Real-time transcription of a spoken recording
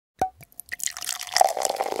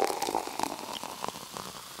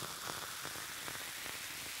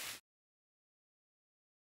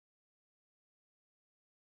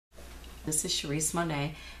This is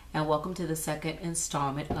Monè't, and welcome to the second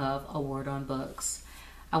installment of A Word on Books.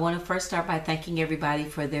 I want to first start by thanking everybody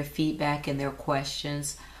for their feedback and their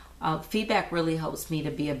questions. Feedback really helps me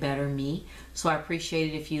to be a better me, so I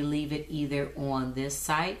appreciate it if you leave it either on this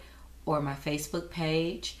site or my Facebook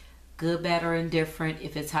page. Good, bad, or indifferent.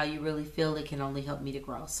 If it's how you really feel, it can only help me to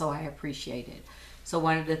grow, so I appreciate it. So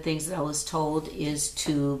one of the things that I was told is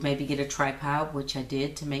to maybe get a tripod, which I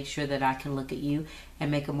did, to make sure that I can look at you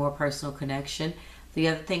and make a more personal connection. The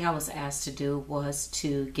other thing I was asked to do was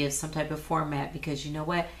to give some type of format, because you know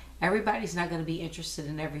what? Everybody's not going to be interested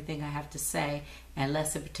in everything I have to say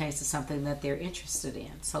unless it pertains to something that they're interested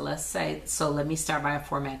in. So let me start by a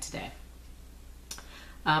format today.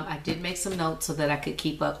 I did make some notes so that I could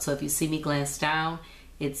keep up. So if you see me glance down,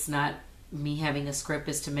 it's not me having a script,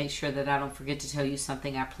 is to make sure that I don't forget to tell you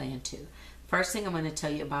something I plan to. First thing I'm going to tell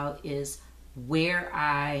you about is where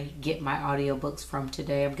I get my audiobooks from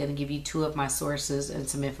today. I'm going to give you two of my sources and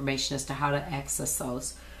some information as to how to access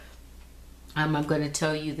those. I'm going to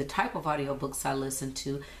tell you the type of audiobooks I listen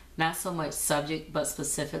to, not so much subject, but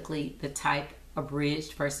specifically the type,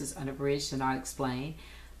 abridged versus unabridged, and I'll explain.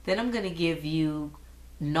 Then I'm going to give you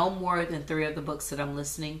no more than 3 of the books that I'm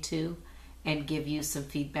listening to and give you some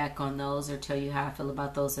feedback on those, or tell you how I feel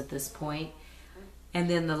about those at this point. And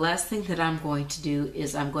then the last thing that I'm going to do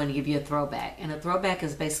is I'm going to give you a throwback. And a throwback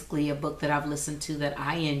is basically a book that I've listened to that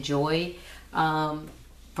I enjoy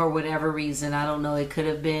for whatever reason. I don't know, it could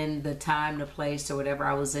have been the time, the place, or whatever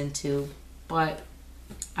I was into, but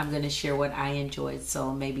I'm going to share what I enjoyed,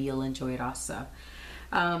 so maybe you'll enjoy it also.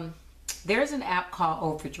 There's an app called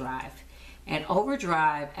Overdrive. And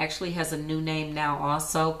Overdrive actually has a new name now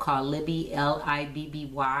also, called Libby,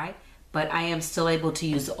 L-I-B-B-Y. But I am still able to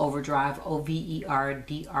use the Overdrive, O-V-E-R-D-R-I-V-E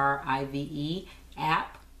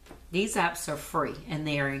app. These apps are free and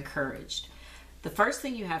they are encouraged. The first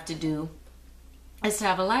thing you have to do is to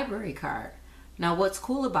have a library card. Now what's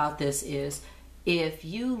cool about this is if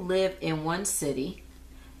you live in one city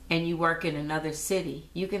and you work in another city,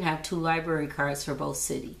 you can have 2 library cards for both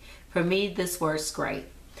cities. For me, this works great.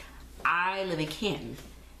 I live in Canton.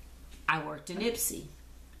 I worked in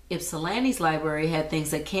Ypsilanti's library had things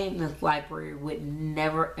that Canton's library would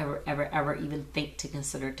never, ever even think to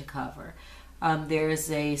consider to cover. There's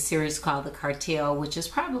a series called The Cartel, which is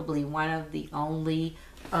probably one of the only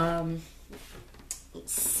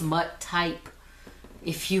smut type,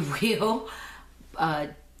 if you will,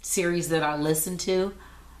 series that I listen to.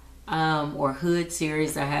 Or hood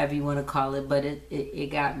series, or however you want to call it, but it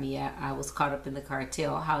got me. I was caught up in the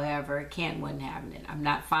Cartel. However, Canton wasn't having it. I'm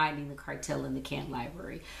not finding the Cartel in the Canton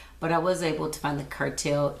library, but I was able to find the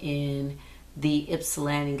Cartel in the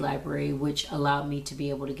Ypsilanti library, which allowed me to be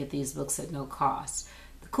able to get these books at no cost.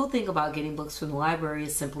 The cool thing about getting books from the library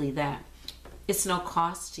is simply that it's no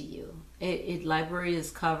cost to you. Library is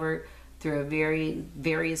covered through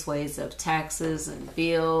various ways of taxes and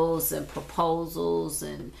bills and proposals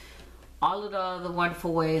and all of the other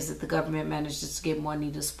wonderful ways that the government manages to get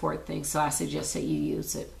money to support things. So I suggest that you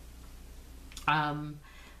use it.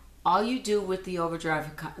 All you do with the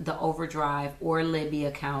Overdrive or Libby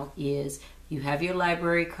account is you have your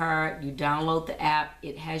library card, you download the app,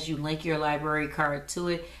 it has you link your library card to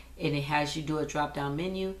it, and it has you do a drop down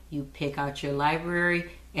menu. You pick out your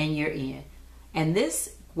library and you're in. And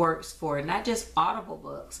this works for not just Audible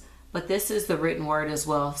books, but this is the written word as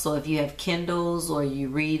well. So if you have Kindles or you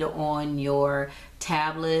read on your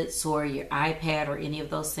tablets or your iPad or any of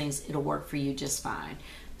those things, it'll work for you just fine.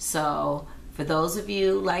 So for those of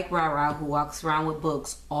you like Rara who walks around with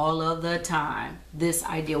books all of the time, this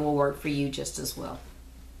idea will work for you just as well.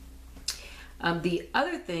 The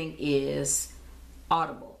other thing is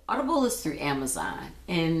Audible. Audible is through Amazon,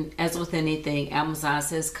 and as with anything, Amazon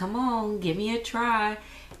says, come on, give me a try.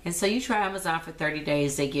 And so you try Amazon for 30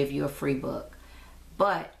 days, they give you a free book.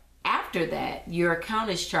 But after that, your account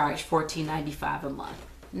is charged $14.95 a month.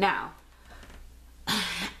 Now,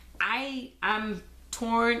 I'm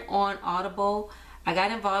torn on Audible. I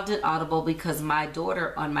got involved in Audible because my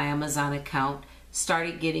daughter on my Amazon account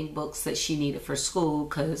started getting books that she needed for school,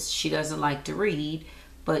 because she doesn't like to read,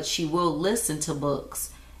 but she will listen to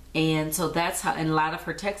books. And so that's how, and a lot of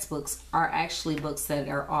her textbooks are actually books that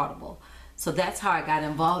are Audible. So that's how I got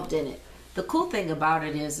involved in it. The cool thing about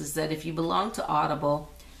it is that if you belong to Audible,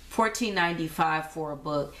 $14.95 for a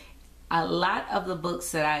book. A lot of the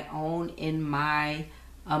books that I own in my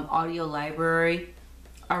audio library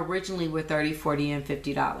originally were $30, $40, and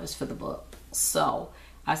 $50 for the book. So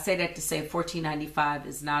I say that to say $14.95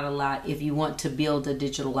 is not a lot if you want to build a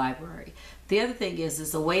digital library. The other thing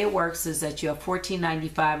is the way it works is that you have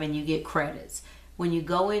 $14.95 and you get credits. When you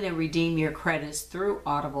go in and redeem your credits through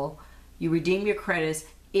Audible, You redeem your credits.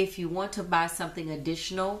 If you want to buy something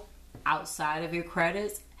additional outside of your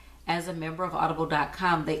credits, as a member of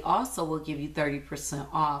audible.com, they also will give you 30%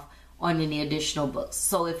 off on any additional books.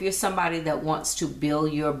 So if you're somebody that wants to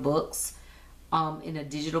build your books in a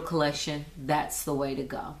digital collection, that's the way to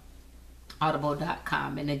go.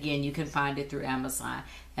 Audible.com. And again, you can find it through Amazon.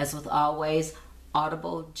 As with always,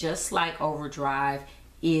 Audible, just like Overdrive,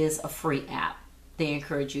 is a free app. They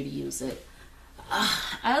encourage you to use it.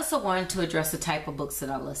 I also wanted to address the type of books that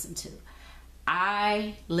I listen to.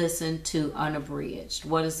 I listen to unabridged.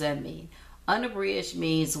 What does that mean? Unabridged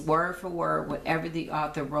means word for word whatever the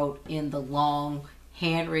author wrote in the long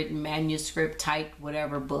handwritten manuscript typed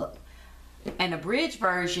whatever book. An abridged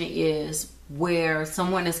version is where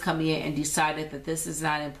someone has come in and decided that this is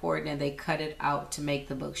not important and they cut it out to make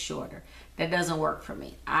the book shorter. That doesn't work for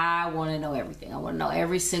me. I want to know everything. I want to know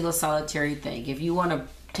every single solitary thing. If you want to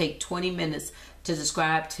take 20 minutes to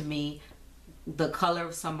describe to me the color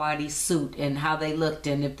of somebody's suit and how they looked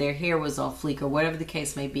and if their hair was on fleek or whatever the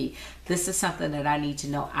case may be, this is something that I need to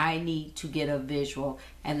know. I need to get a visual,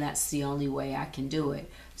 and that's the only way I can do it.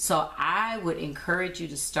 So I would encourage you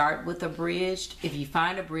to start with abridged. If you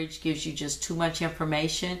find abridged gives you just too much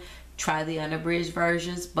information, try the unabridged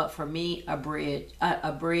versions. But for me,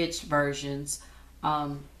 abridged versions,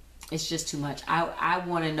 it's just too much. I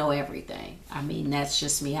want to know everything. I mean, that's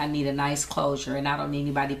just me. I need a nice closure, and I don't need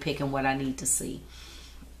anybody picking what I need to see.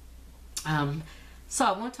 So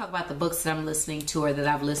I want to talk about the books that I'm listening to or that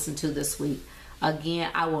I've listened to this week. Again,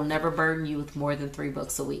 I will never burden you with more than 3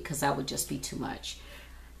 books a week because that would just be too much.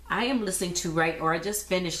 I am listening to, I just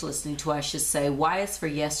finished listening to, I should say, Why Is For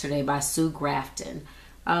Yesterday by Sue Grafton.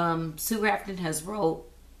 Sue Grafton has wrote,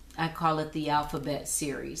 I call it the Alphabet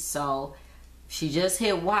series. So she just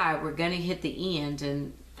hit Y, we're going to hit the end,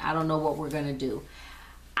 and I don't know what we're going to do.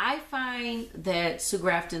 I find that Sue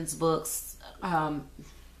Grafton's books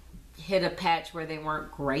hit a patch where they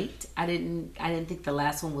weren't great. I didn't think the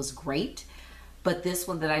last one was great. But this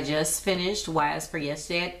one that I just finished, Why Is For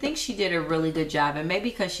Yesterday, I think she did a really good job. And maybe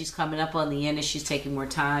because she's coming up on the end and she's taking more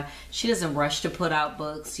time, she doesn't rush to put out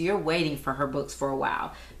books. You're waiting for her books for a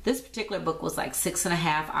while. This particular book was like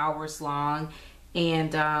 6.5 hours long.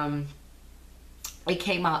 And it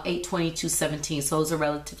came out 8/22/17, so it was a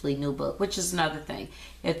relatively new book, which is another thing.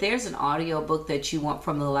 If there's an audio book that you want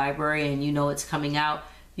from the library and you know it's coming out,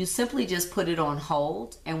 you simply just put it on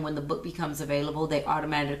hold, and when the book becomes available, they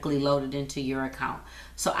automatically load it into your account.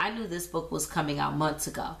 So I knew this book was coming out months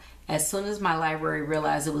ago. As soon as my library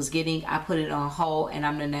realized it was getting, I put it on hold, and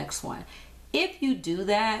I'm the next one. If you do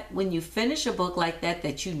that, when you finish a book like that,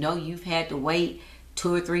 that you know you've had to wait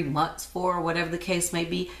 2 or 3 months for, or whatever the case may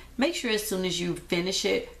be, make sure as soon as you finish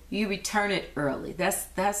it, you return it early. That's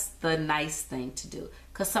the nice thing to do,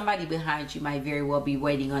 because somebody behind you might very well be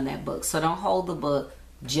waiting on that book. So don't hold the book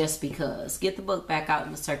just because. Get the book back out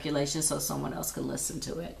in the circulation so someone else can listen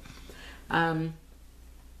to it.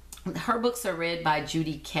 Her books are read by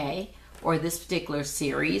Judy Kay, or this particular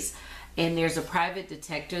series. And there's a private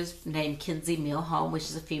detective named Kinsey Milholm, which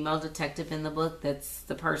is a female detective in the book. That's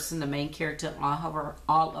the person, the main character in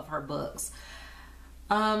all of her books.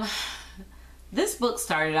 This book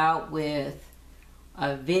started out with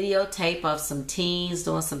a videotape of some teens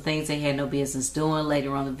doing some things they had no business doing.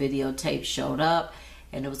 Later on, the videotape showed up,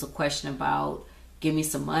 and it was a question about, give me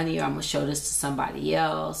some money or I'm going to show this to somebody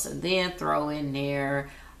else. And then throw in there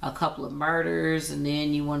a couple of murders, and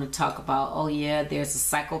then you want to talk about, oh yeah, there's a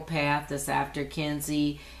psychopath that's after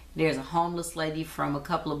Kinsey. There's a homeless lady from a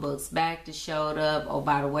couple of books back that showed up. Oh,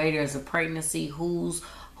 by the way, there's a pregnancy. Who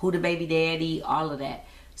the baby daddy? All of that.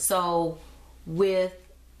 So with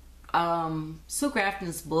Sue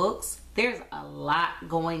Grafton's books, there's a lot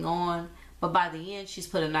going on, but by the end, she's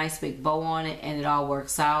put a nice big bow on it, and it all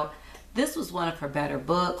works out. This was one of her better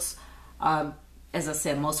books. As I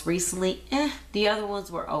said, most recently, the other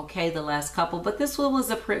ones were okay, the last couple, but this one was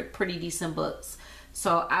a pretty decent book.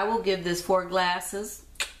 So I will give this 4 glasses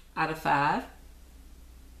out of 5.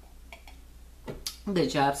 Good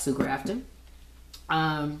job, Sue Grafton.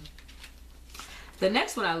 The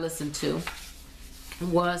next one I listened to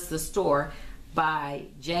was The Store by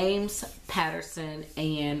James Patterson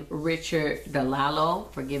and Richard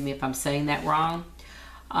DeLallo. Forgive me if I'm saying that wrong.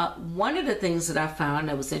 One of the things that I found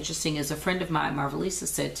that was interesting is a friend of mine, Marvelisa,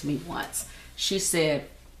 said to me once, she said,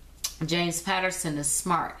 James Patterson is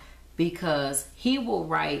smart because he will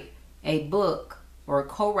write a book or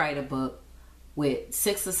co-write a book with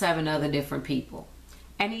 6 or 7 other different people.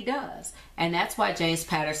 And he does. And that's why James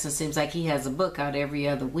Patterson seems like he has a book out every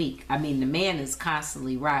other week. I mean, the man is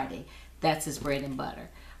constantly writing. That's his bread and butter.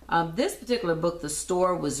 This particular book, The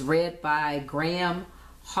Store, was read by Graham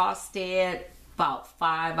Halstead, about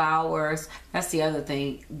 5 hours. That's the other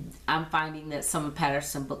thing. I'm finding that some of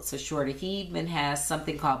Patterson books are shorter. He even has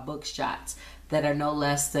something called book shots that are no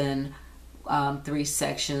less than 3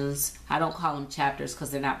 sections. I don't call them chapters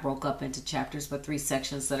because they're not broke up into chapters, but 3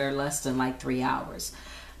 sections that are less than like 3 hours.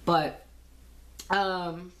 But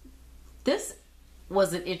this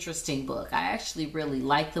was an interesting book. I actually really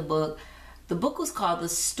liked the book. The book was called The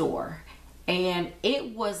Store, and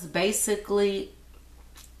it was basically,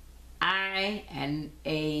 I, and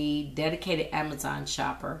a dedicated Amazon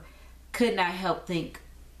shopper, could not help think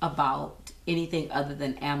about anything other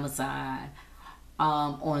than Amazon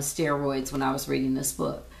on steroids when I was reading this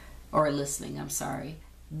book, or listening, I'm sorry.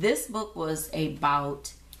 This book was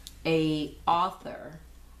about an author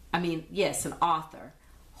who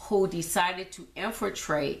decided to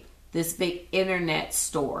infiltrate this big internet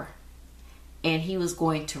store. And he was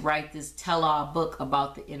going to write this tell-all book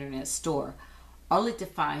about the internet store, only to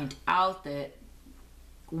find out that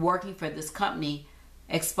working for this company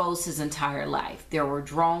exposed his entire life. There were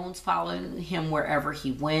drones following him wherever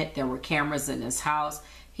he went. There were cameras in his house.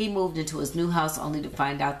 He moved into his new house only to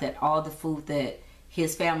find out that all the food that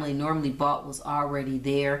his family normally bought was already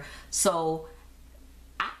there. So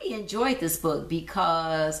I enjoyed this book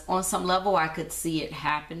because on some level I could see it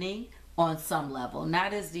happening. On some level,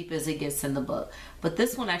 not as deep as it gets in the book, but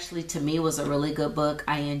this one actually to me was a really good book.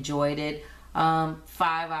 I enjoyed it. 5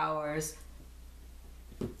 hours,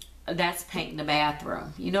 that's painting the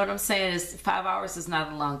bathroom. You know what I'm saying? 5 hours is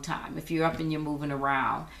not a long time if you're up and you're moving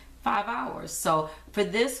around. 5 hours. So for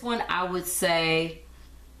this one, I would say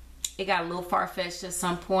it got a little far-fetched at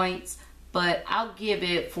some points, but I'll give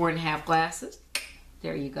it 4.5 glasses.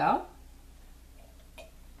 There you go.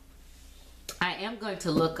 I am going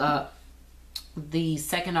to look up the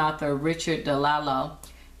second author, Richard DeLallo,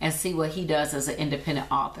 and see what he does as an independent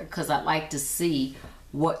author, because I'd like to see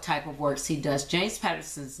what type of works he does. James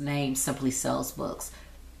Patterson's name simply sells books.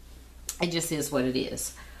 It just is what it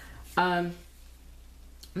is. The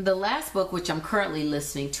last book, which I'm currently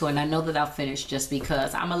listening to, and I know that I'll finish just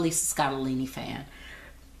because I'm a Lisa Scottolini fan,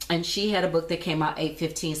 and she had a book that came out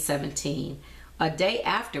 8/15/17. A day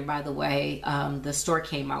after, by the way, The Store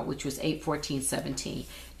came out, which was 8/14/17.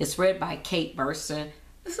 It's read by Kate Burson.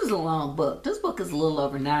 This is a long book. This book is a little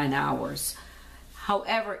over 9 hours.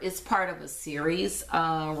 However, it's part of a series,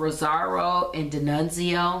 Rosario and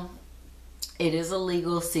D'Annunzio. It is a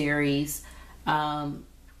legal series. The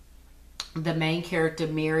main character,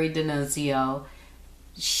 Mary D'Annunzio,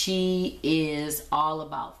 she is all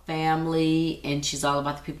about family, and she's all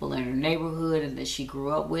about the people in her neighborhood and that she grew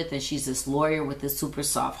up with, and she's this lawyer with this super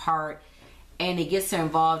soft heart, and it gets her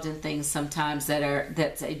involved in things sometimes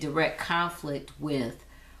that's a direct conflict with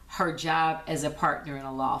her job as a partner in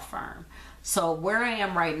a law firm. So where I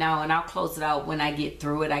am right now, and I'll close it out when I get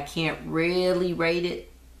through it, I can't really rate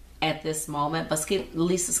it at this moment, but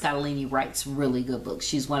Lisa Scottolini writes really good books.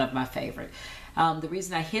 She's one of my favorite. The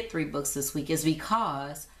reason I hit 3 books this week is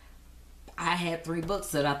because I had 3 books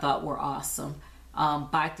that I thought were awesome,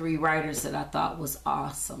 by 3 writers that I thought was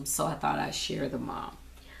awesome. So I thought I'd share them all.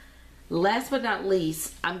 Last but not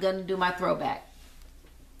least, I'm going to do my throwback.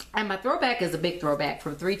 And my throwback is a big throwback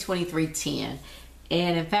from 3/23/10.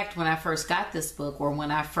 And in fact, when I first got this book, or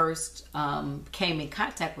when I first came in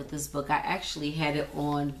contact with this book, I actually had it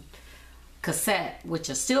on cassette, which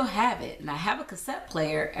I still have it, and I have a cassette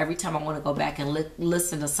player every time I want to go back and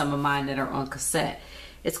listen to some of mine that are on cassette.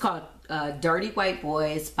 It's called Dirty White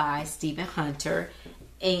Boys by Stephen Hunter,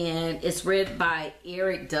 and it's read by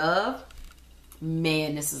Eric Dove.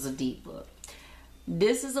 Man, this is a deep book.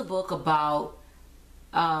 This is a book about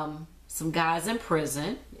some guys in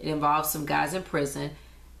prison. It involves some guys in prison,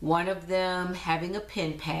 one of them having a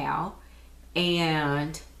pen pal,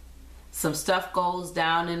 and some stuff goes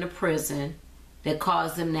down in the prison that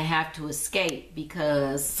caused them to have to escape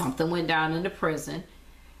because something went down in the prison.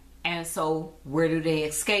 And so where do they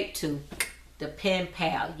escape to? The pen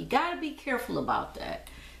pal. You got to be careful about that.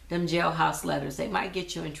 Them jailhouse letters, they might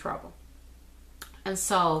get you in trouble. And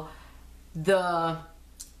so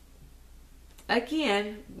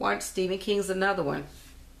again, Stephen King's another one.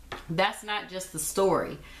 That's not just the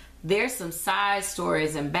story. There's some side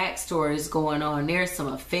stories and backstories going on. There's some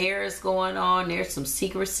affairs going on. There's some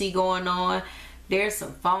secrecy going on. There's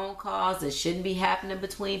some phone calls that shouldn't be happening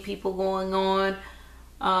between people going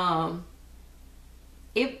on.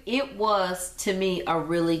 It was, to me, a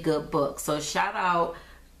really good book. So shout out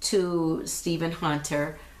to Stephen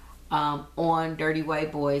Hunter on Dirty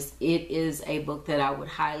White Boys. It is a book that I would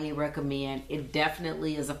highly recommend. It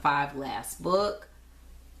definitely is a 5 glass book.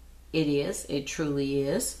 It is. It truly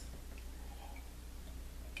is.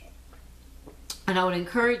 And I would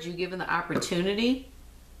encourage you, given the opportunity,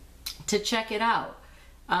 to check it out.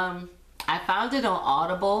 I found it on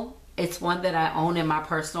Audible. It's one that I own in my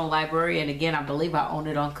personal library. And again, I believe I own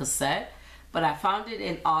it on cassette. But I found it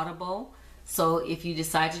in Audible. So if you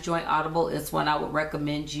decide to join Audible, it's one I would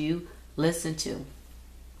recommend you listen to.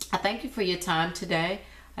 I thank you for your time today.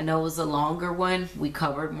 I know it was a longer one. We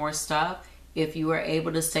covered more stuff. If you were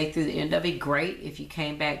able to stay through the end of it, great. If you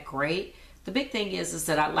came back, great. The big thing is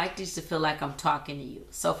that I like you to feel like I'm talking to you.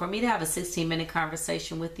 So for me to have a 16-minute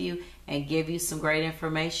conversation with you and give you some great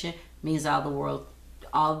information means all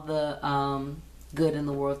the good in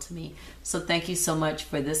the world to me. So thank you so much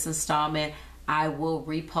for this installment. I will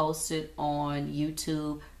repost it on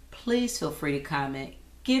YouTube. Please feel free to comment,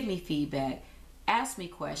 give me feedback, ask me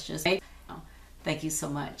questions. Thank you so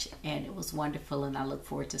much, and it was wonderful, and I look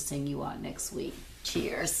forward to seeing you all next week.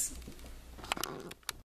 Cheers.